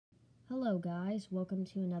Hello guys, welcome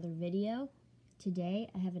to another video. Today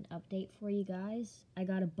I have an update for you guys. I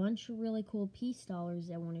got a bunch of really cool peace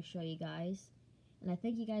dollars I want to show you guys, and I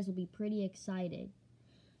think you guys will be pretty excited.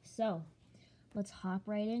 So, let's hop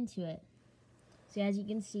right into it. So as you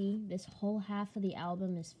can see, this whole half of the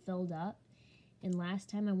album is filled up, and last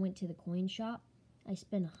time I went to the coin shop, I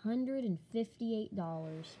spent $158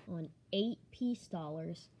 on 8 peace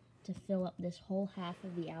dollars to fill up this whole half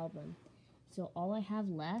of the album. So all I have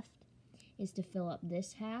left is to fill up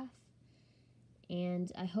this half,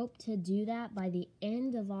 and I hope to do that by the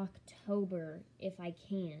end of October if I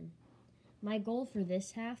can. My goal for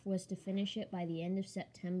this half was to finish it by the end of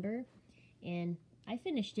September, and I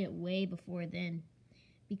finished it way before then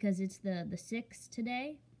because it's the 6th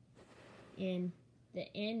today, and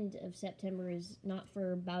the end of September is not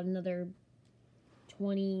for about another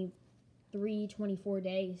 23, 24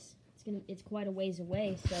 days. It's quite a ways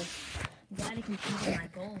away, so I'm glad I completed my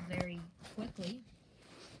goal very quickly.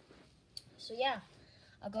 So yeah,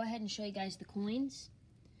 I'll go ahead and show you guys the coins.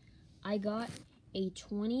 I got a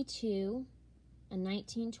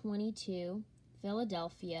 1922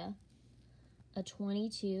 Philadelphia, a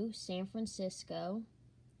 22 San Francisco,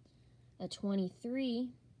 a 23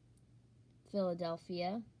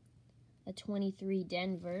 Philadelphia, a 23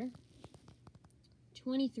 Denver,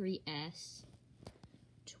 23S,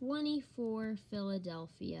 24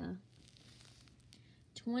 Philadelphia,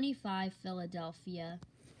 25 Philadelphia,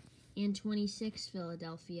 and 26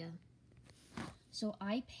 Philadelphia. So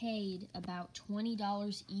I paid about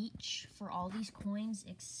 $20 each for all these coins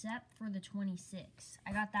except for the 26.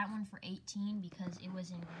 I got that one for $18 because it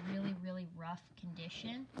was in really rough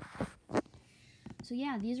condition. So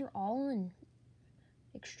yeah, these are all in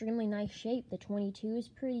extremely nice shape. The 22 is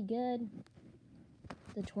pretty good.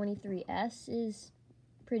 The 23S is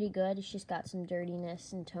pretty good. It's just got some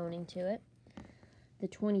dirtiness and toning to it. The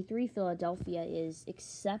 23 Philadelphia is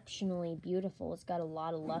exceptionally beautiful. It's got a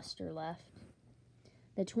lot of luster left.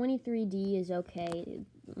 The 23D is okay. It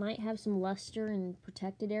might have some luster in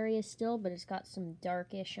protected areas still, but it's got some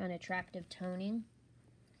darkish, unattractive toning.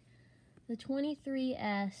 The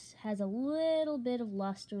 23S has a little bit of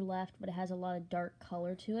luster left, but it has a lot of dark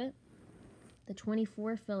color to it. The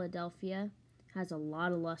 24 Philadelphia has a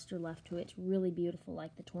lot of luster left to it. It's really beautiful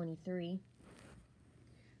like the 23.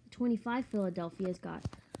 The 25 Philadelphia's got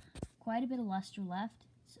quite a bit of luster left.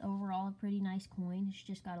 It's overall a pretty nice coin. It's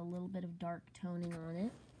just got a little bit of dark toning on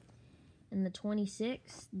it. And the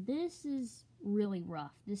 26, this is really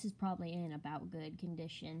rough. This is probably in about good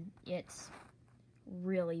condition. It's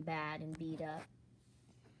really bad and beat up.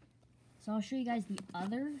 So I'll show you guys the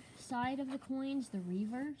other side of the coins, the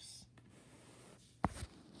reverse.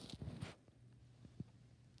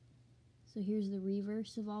 So here's the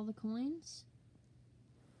reverse of all the coins.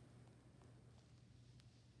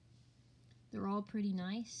 They're all pretty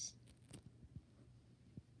nice.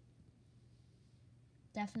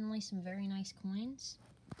 Definitely some very nice coins.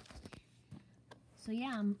 So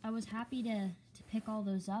yeah, I was happy to pick all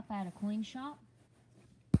those up at a coin shop.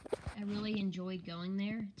 I really enjoyed going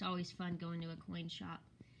there. It's always fun going to a coin shop,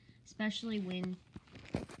 especially when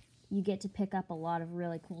you get to pick up a lot of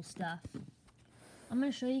really cool stuff. I'm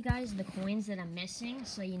going to show you guys the coins that I'm missing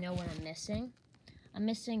so you know what I'm missing. I'm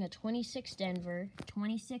missing a 26 Denver,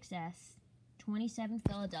 26S, 27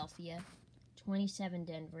 Philadelphia, 27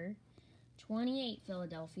 Denver, 28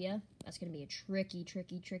 Philadelphia. That's going to be a tricky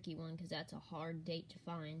one because that's a hard date to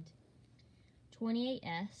find.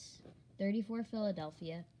 28S, 34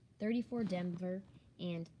 Philadelphia, 34 Denver,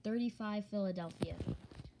 and 35 Philadelphia.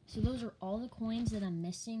 So those are all the coins that I'm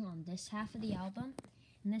missing on this half of the album.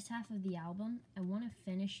 In this half of the album, I want to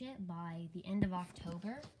finish it by the end of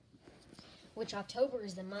October, which October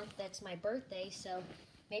is the month that's my birthday, so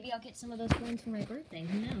maybe I'll get some of those coins for my birthday,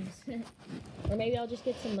 who knows? Or maybe I'll just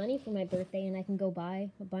get some money for my birthday and I can go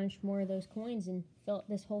buy a bunch more of those coins and fill up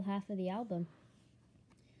this whole half of the album.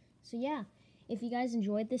 So yeah, if you guys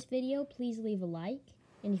enjoyed this video, please leave a like,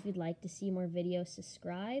 and if you'd like to see more videos,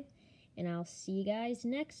 subscribe, and I'll see you guys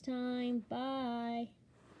next time. Bye!